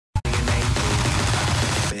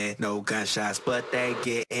No gunshots, but they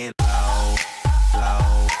getting low,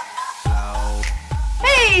 low, low.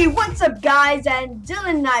 Hey, what's up guys? And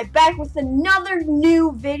Dylan and I back with another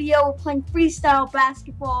new video. We're playing freestyle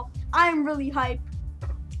basketball. I'm really hyped.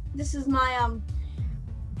 This is my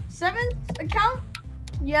 7th account.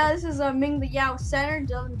 Yeah, this is Ming the Yao center.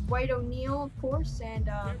 Dylan's White O'Neal, of course, and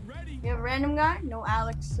we have a random guy. No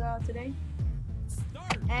Alex today.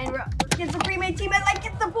 And gets a pre-made teammate, like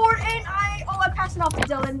gets the board, and I pass it off to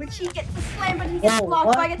Dylan, which he gets the slam, but he gets blocked.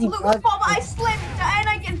 But I get to Lucas ball, but I slam it down, and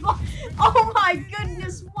I get blocked. Oh my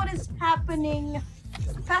goodness, what is happening?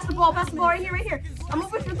 Pass the ball right here. I'm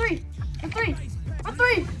open for three.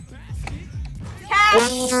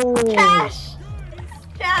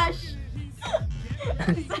 Cash.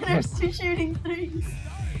 The center's shooting threes.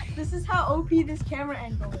 This is how OP this camera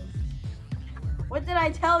angle is. What did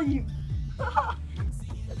I tell you?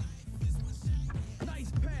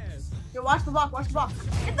 Yo, watch the block.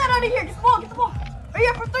 Get that out of here. Get the ball. Right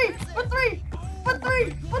here for three.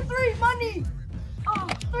 Money. Oh,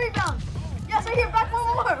 3 rebounds. Yes, right here. Back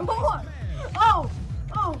one more. Oh,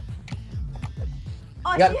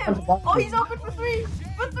 I see him. Oh, he's open for three.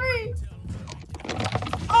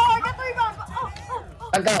 Oh, I got the rebound.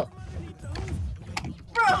 I go.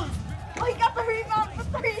 Bro. Oh, he got the rebound for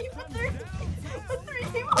three.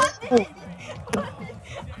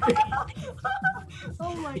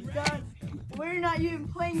 Oh my god. We're not even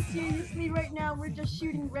playing seriously right now. We're just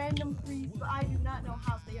shooting random threes, but I do not know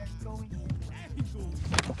how they are going.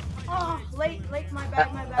 Oh, late, my bad.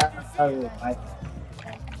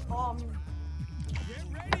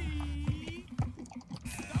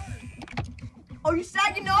 Oh, you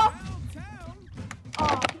sagging off?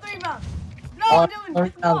 Oh, 3 rebounds. No, Dylan,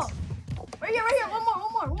 get the ball. Right here. One more.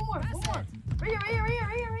 Right here.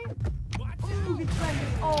 Ooh, good slam.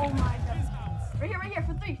 Oh my god. Right here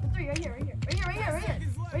for three. Right here. Dylan,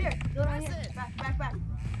 right here. Back.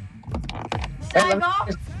 Sag off.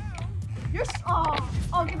 You're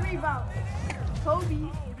good rebound. Kobe.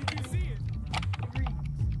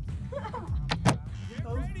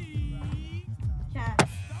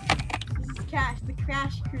 Cash. This is Cash, the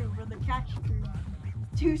Crash Crew, or the Cash Crew.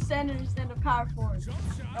 2 centers and a power forward.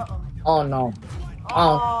 Oh no.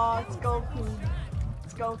 Oh, it's Goku.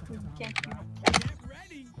 Can't shoot.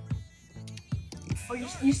 Oh,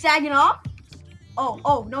 you sagging off?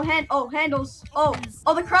 Oh, no hand. Oh, handles. Oh,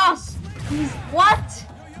 the cross. He's what?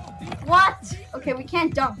 Okay, we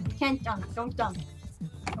can't dunk. Don't dunk.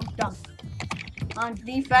 On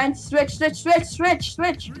defense, switch. Get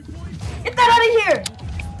that out of here.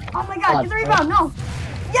 Oh my god, get the rebound. No.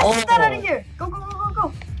 Yes, get that out of here. Go.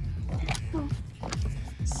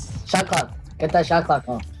 Shot clock. Get that shot clock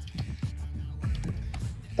on.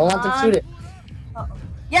 Don't let them shoot it.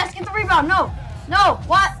 Yes, get the rebound. No.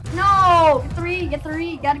 What? No. Get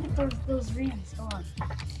three. Gotta get those reads. Come on.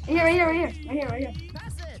 Right here.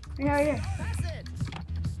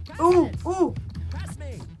 Ooh.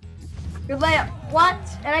 Good layup. What?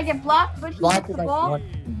 And I get blocked, but he gets the ball.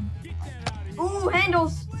 Ooh,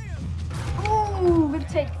 handles. Ooh, good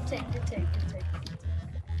take. This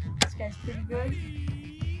guy's pretty good.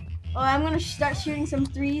 Oh, I'm gonna start shooting some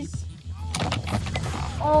threes.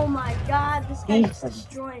 Oh my god, this guy is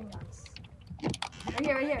destroying us.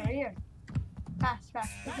 Right here. Pass.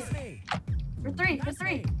 For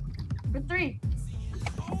three.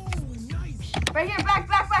 Right here, back.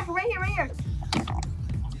 Right here. Right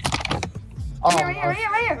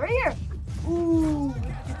here. Ooh,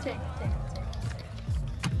 good take.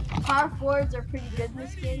 Power forwards are pretty good in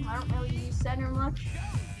this game. I don't really use center much,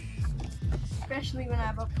 especially when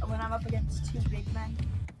I'm up against 2 big men.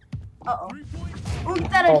 Ooh,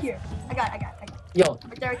 get that out of here. I got it. Yo.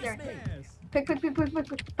 Right there. Pick.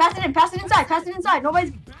 Pass it inside.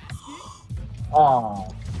 Nobody's. Oh.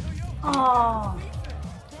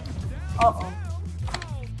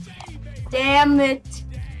 Damn it,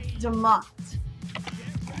 Demont.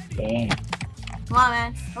 Damn. Come on,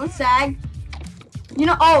 man. Don't sag. You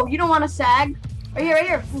don't want to sag. Right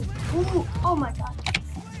here. Ooh. Oh my god.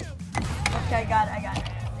 Okay, I got it.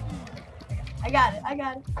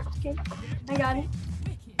 Okay, I got it.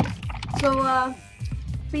 So,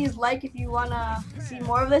 please like if you wanna see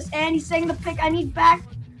more of this. And he's saying the pick. I need back.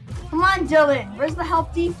 Come on, Dylan. Where's the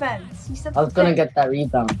help defense? He said I was gonna get that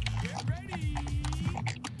rebound.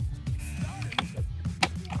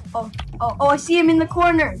 Oh, I see him in the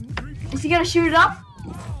corner. Is he gonna shoot it up?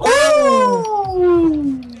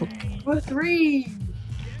 Ooh! For 3.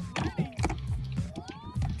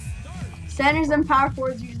 Centers and power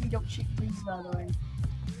forwards usually don't shoot threes, by the way.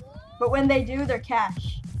 But when they do, they're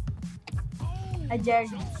cash. I dare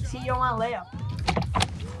you. See, you don't want to lay up.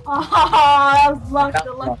 Oh, that was luck,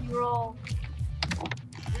 the lucky roll.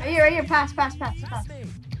 Right here, pass. Right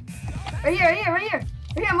here. Right here,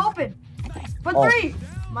 I'm open. But Oh. 3!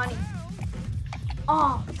 Money.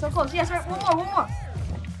 Oh, so close. Yes, right, one more.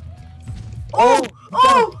 Oh!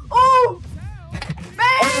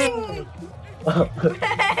 Bang!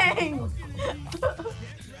 Bang!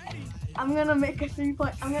 I'm gonna make a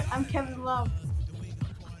 3-point. I'm Kevin Love.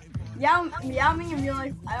 Yao Ming in real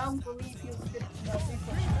life, I don't believe he was a good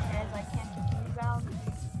 3-point as I can't get the rebound.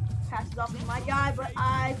 Passes off to my guy, but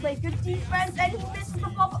I play good defense and he misses the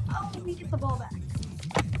ball. Oh, we get the ball back.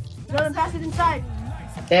 Doesn't pass it inside.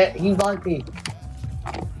 There, he blocked me.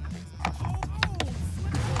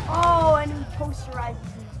 Oh, and he posterizes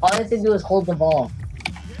me. All I have to do is hold the ball.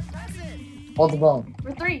 Hold the ball.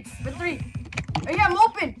 For three. Oh yeah, I'm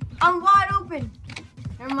open. I'm wide open.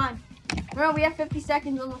 Never mind. Remember, we have 50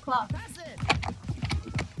 seconds on the clock.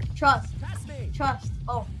 Trust.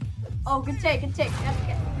 Oh, good take. Good take.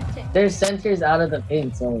 There's centers out of the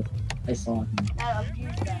paint, so I saw him. I'll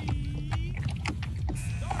abuse that.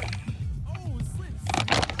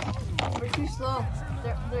 We're too slow.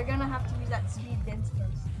 They're gonna have to use that speed against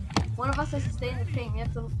us. One of us has to stay in the paint. We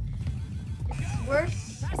have to. It's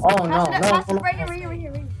worse. Oh Pass no. it right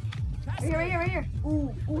here.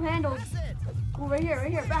 Ooh, handles. Ooh, right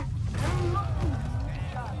here. Back.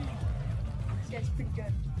 God. This guy's pretty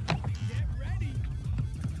good.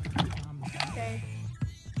 Okay.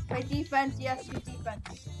 Play defense. Yes, good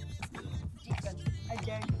defense. I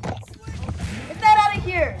dare you. Get that out of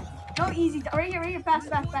here. No easy. Right here. Pass.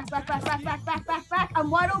 Back. I'm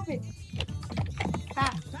wide open.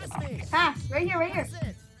 Pass. Right here.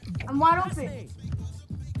 I'm wide open.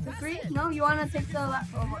 The 3? No, you wanna take the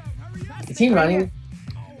left? Oh, Is he running?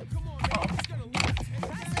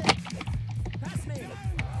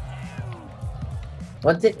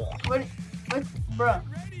 What, bruh?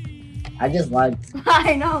 I just lied.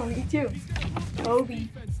 I know, me too. Kobe.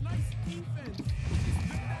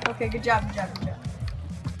 Okay, good job.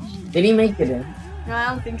 Did he make it in? No, I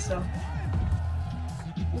don't think so.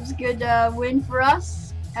 It was a good win for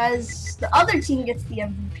us. As the other team gets the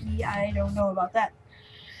MVP, I don't know about that.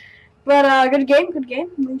 But good game.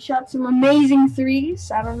 We shot some amazing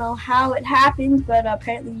 3s. I don't know how it happened, but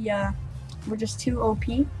apparently we're just too OP.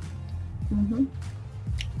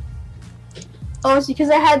 Oh, it's because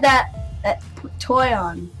I had that toy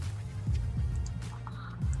on.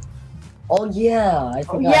 Oh yeah, I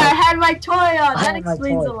forgot. Yeah, I had my toy on. That had my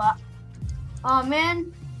explains toy. a lot. Oh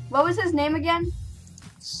man, what was his name again?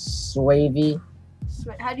 Swavy.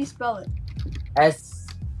 How do you spell it? S.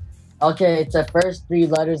 Okay, it's the first 3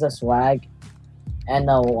 letters of swag and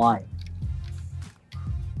a Y.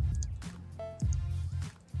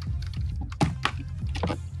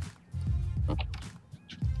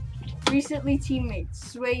 Recently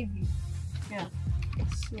teammates, Swavy. Yeah,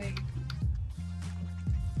 Swavy.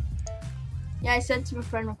 Yeah, I sent him a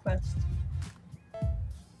friend request.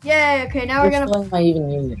 Yay, okay, now we're gonna... Which toy am I even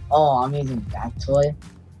using? Oh, I'm using that toy.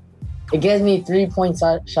 It gives me 3-point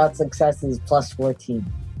shot successes plus 14.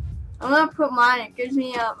 I'm gonna put mine. It gives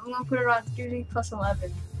me. I'm gonna put it on. It gives me plus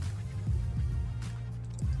 11.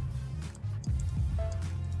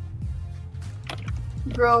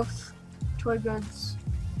 Growth, toy goods.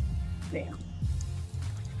 Bam.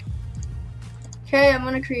 Okay, I'm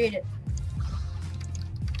gonna create it.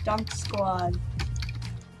 Dunk squad.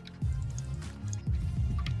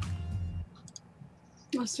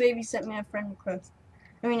 Oh, Swavy sent me a friend request.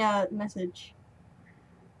 I mean, a message.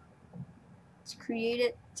 Let's create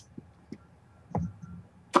it.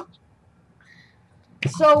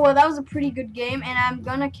 So that was a pretty good game, and I'm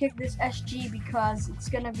gonna kick this SG because it's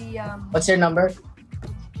gonna be What's your number?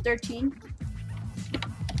 13.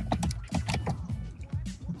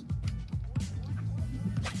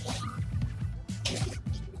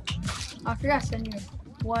 I forgot to send you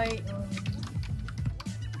a white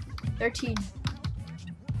 13.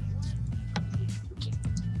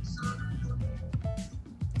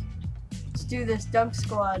 Let's do this dunk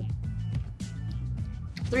squad.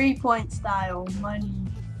 3-point style money.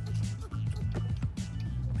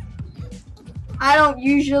 I don't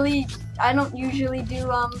usually do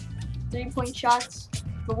 3-point shots,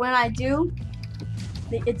 but when I do,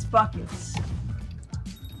 it's buckets.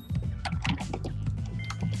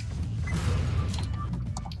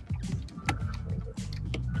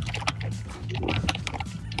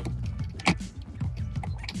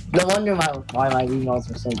 No wonder why my emails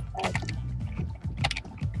were so bad.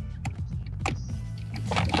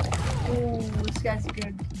 Ooh, this guy's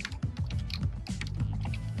good.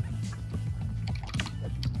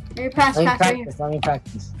 Maybe pass Let me right here.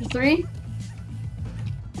 practice. 3.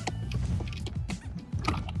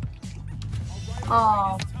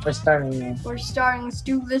 Oh, We're starting now. we're starting. Let's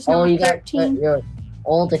do this. Oh, Number you got 13. your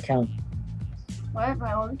old account. What?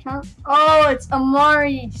 My old account? Oh, it's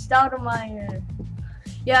Amari Stoudemire.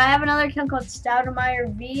 Yeah, I have another account called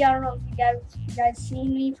Stoudemire V. I don't know if you guys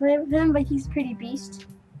seen me play with him, but he's pretty beast.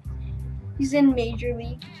 He's in Major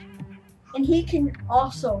League. And he can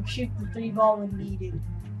also shoot the 3-ball when needed.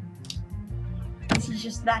 He's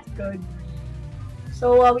just that good.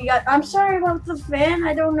 So we got. I'm sorry about the fan.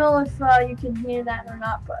 I don't know if you can hear that or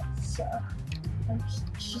not, but it's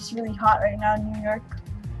just really hot right now in New York.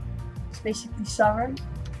 It's basically summer.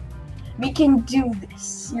 We can do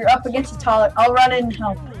this. You're up against a taller. I'll run in and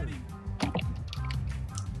help.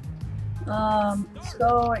 Let's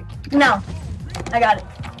go. No, I got it.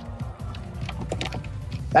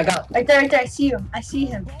 Back up. Right there, right there. I see him. I see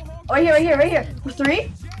him. Oh, right here, right here, right here. For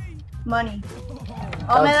 3? Money.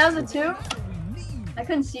 Oh man, that was a 2? I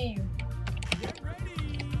couldn't see you.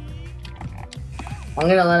 I'm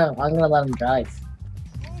gonna let him drive.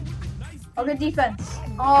 Oh, good defense.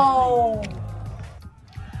 Oh.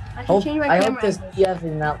 I should change my I camera hope this angle. PF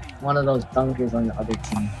is not one of those dunkers on the other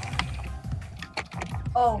team.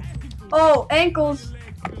 Oh. Oh, ankles.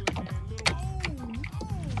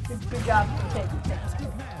 Good job. Okay, okay.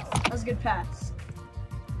 That was a good pass.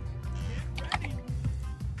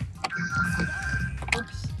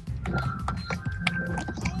 Oops.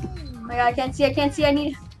 Oh my god, I can't see. I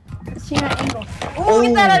need to change my angle. Oh,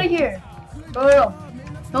 get that out of here. Go.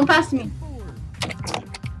 Don't pass to me.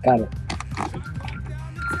 Got it.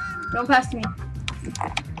 Don't pass to me.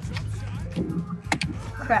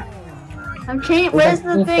 Crap. I'm changing. Where's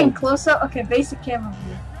the thing? Close up. Okay, basic camera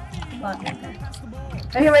view. Come on, okay.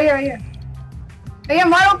 Right here. Right here,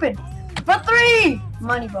 I'm wide open. For 3!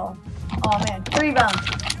 Money ball. Oh man, 3 bounds.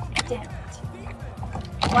 Damn it.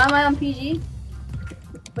 Why am I on PG?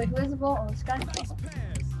 Wait, who has the ball? Oh, this guy.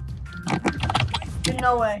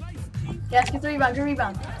 No way. Yes, get 3 rebound. Good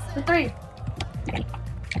rebound. For 3.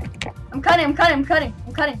 I'm cutting. Right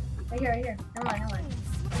here. Never mind.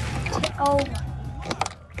 Oh my.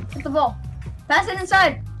 Get the ball. Pass it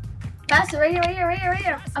inside. Pass it right here.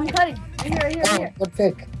 I'm cutting. Right here. Good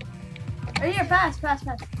pick. Right here, pass. That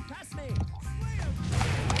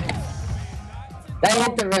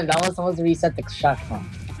hit the rim. That was supposed to reset the shot clock.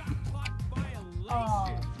 Oh,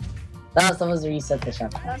 That was supposed to reset the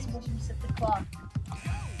shot clock. that was supposed to reset the clock.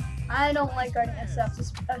 I don't like guarding SFs,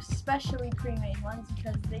 especially pre-made ones,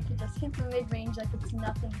 because they could just hit the mid-range like it's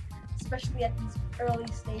nothing, especially at these early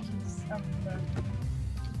stages of the...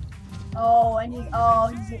 Oh,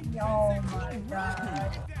 he's hitting me. Oh my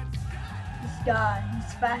god. This guy,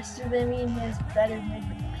 he's faster than me and he has better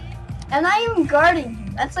mid-range. And not even guarding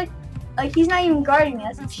him. That's like he's not even guarding me.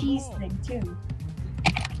 That's a cheese thing too.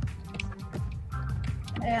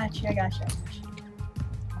 I got you.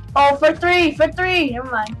 Oh, for 3. Never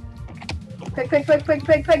mind.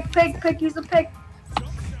 Quick. Use the pick.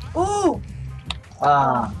 Ooh.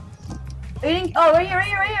 Ah. Oh, right here.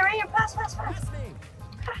 Pass.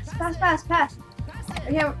 Right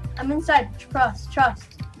here. I'm inside. Trust.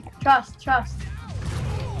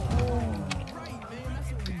 Ooh.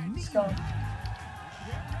 Let's go.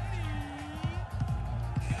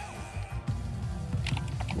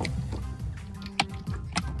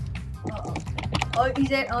 Oh, he's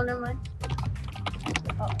there. Oh, never mind.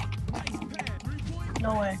 Oh.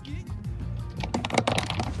 No way.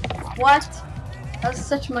 What? That was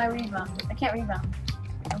such my rebound. I can't rebound.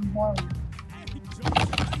 I'm horrible.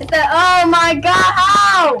 Hit that. Oh my god,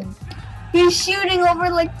 how? He's shooting over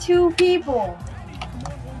like 2 people.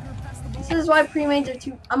 This is why pre-mains are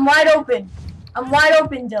too. I'm wide open,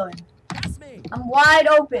 Dylan. I'm wide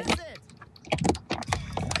open.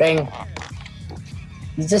 Bang.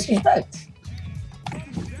 He's disrespect.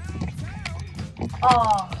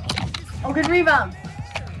 Oh, good rebound.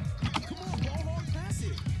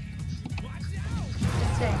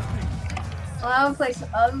 Well, I'm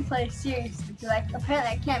gonna play seriously because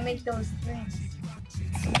apparently I can't make those threes.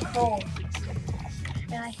 I'm cold.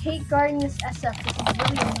 And I hate guarding this SF. This is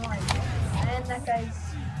really annoying. And that guy's.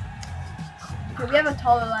 Okay, we have a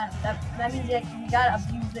taller lineup. That means that you gotta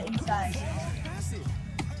abuse the inside.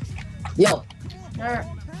 Yo.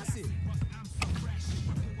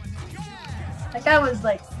 That guy was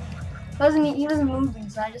like, he wasn't moving,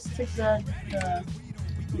 so I just took the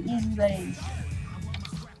easy lanes.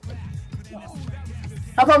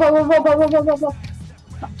 Up.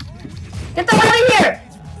 Get the out of here!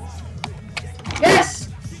 Yes!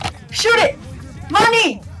 Shoot it!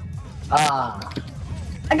 Money! Ah.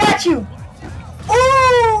 I got you!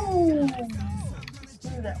 Ooh!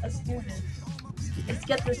 Let's do this. Let's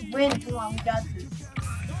get this win. Come on, we got this.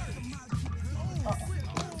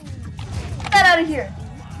 Get that out out of here.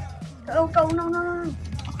 Go, go, no, no, no, no.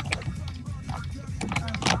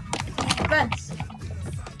 Defense.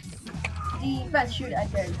 Defense, shoot, I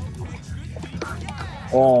dare you.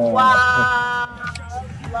 Oh. Wow.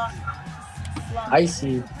 Block. Block. I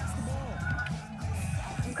see.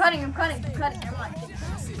 I'm cutting. Never mind.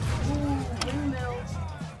 Ooh, windmill.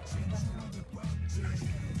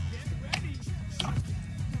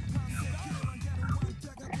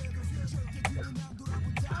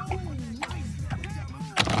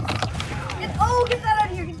 Get that out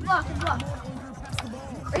of here. Get the block.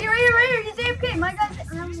 Right here. He's AFK. My guy's.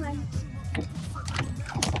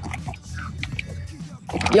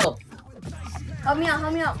 Yo. Help me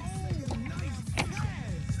out.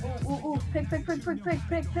 Ooh. Pick.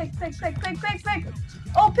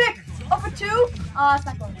 Oh, pick. Oh, for 2? Oh, it's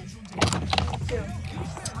not going in. 2.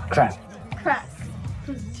 Crap.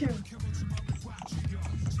 Plus 2.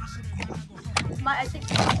 I think.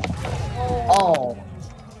 Oh.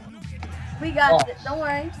 We got it. Don't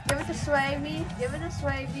worry. Give it to Swavy.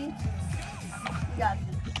 We got it.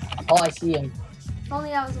 Oh, I see him. If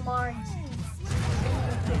only I was Amari.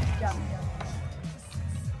 Good job.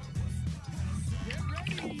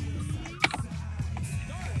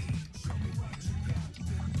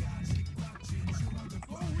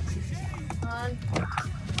 On.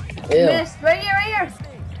 Ew. Missed. Right here.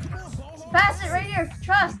 Pass it right here.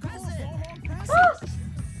 Trust. Ah!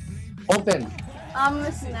 Open. I'm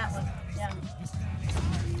missing that one. Yeah.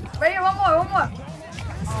 Right here. One more.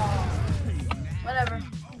 Oh. Whatever.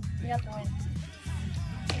 We got the win.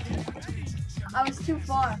 I was too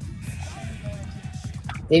far.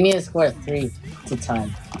 They need to score 3 to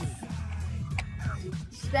time.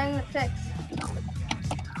 Staying the picks.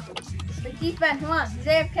 The defense, come on. He's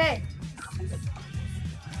AFK.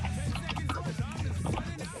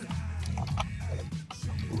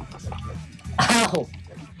 Ow!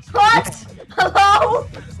 What? Hello?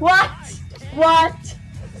 What?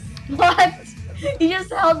 He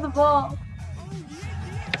just held the ball.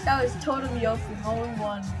 That was totally open. Only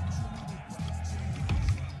one.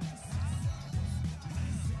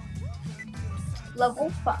 Level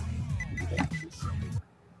 5.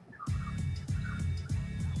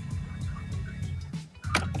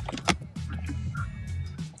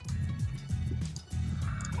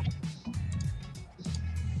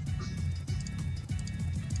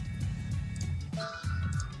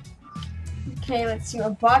 Okay, let's see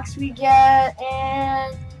what box we get,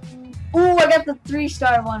 and ooh, I got the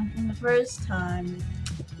 3-star one from the first time.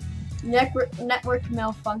 Network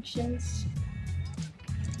malfunctions.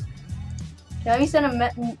 Okay, let me send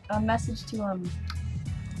a message to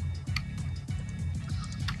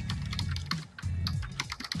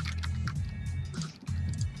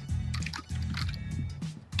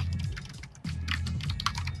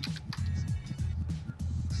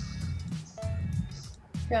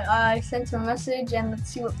Okay, I sent him a message, and let's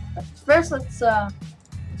see what. First, let's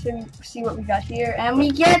see what we got here, and we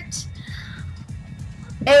get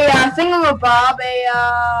a thingamabob,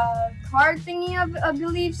 a card thingy, I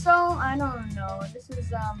believe so. I don't know. This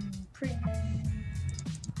is pretty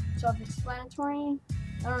self-explanatory.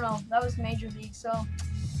 I don't know. That was Major League, so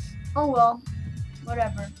oh well,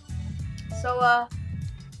 whatever. So I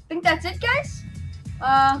think that's it, guys.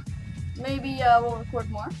 Maybe we'll record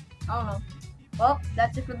more. I don't know. Well,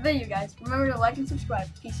 that's it for the video, guys. Remember to like and subscribe.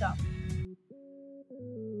 Peace out.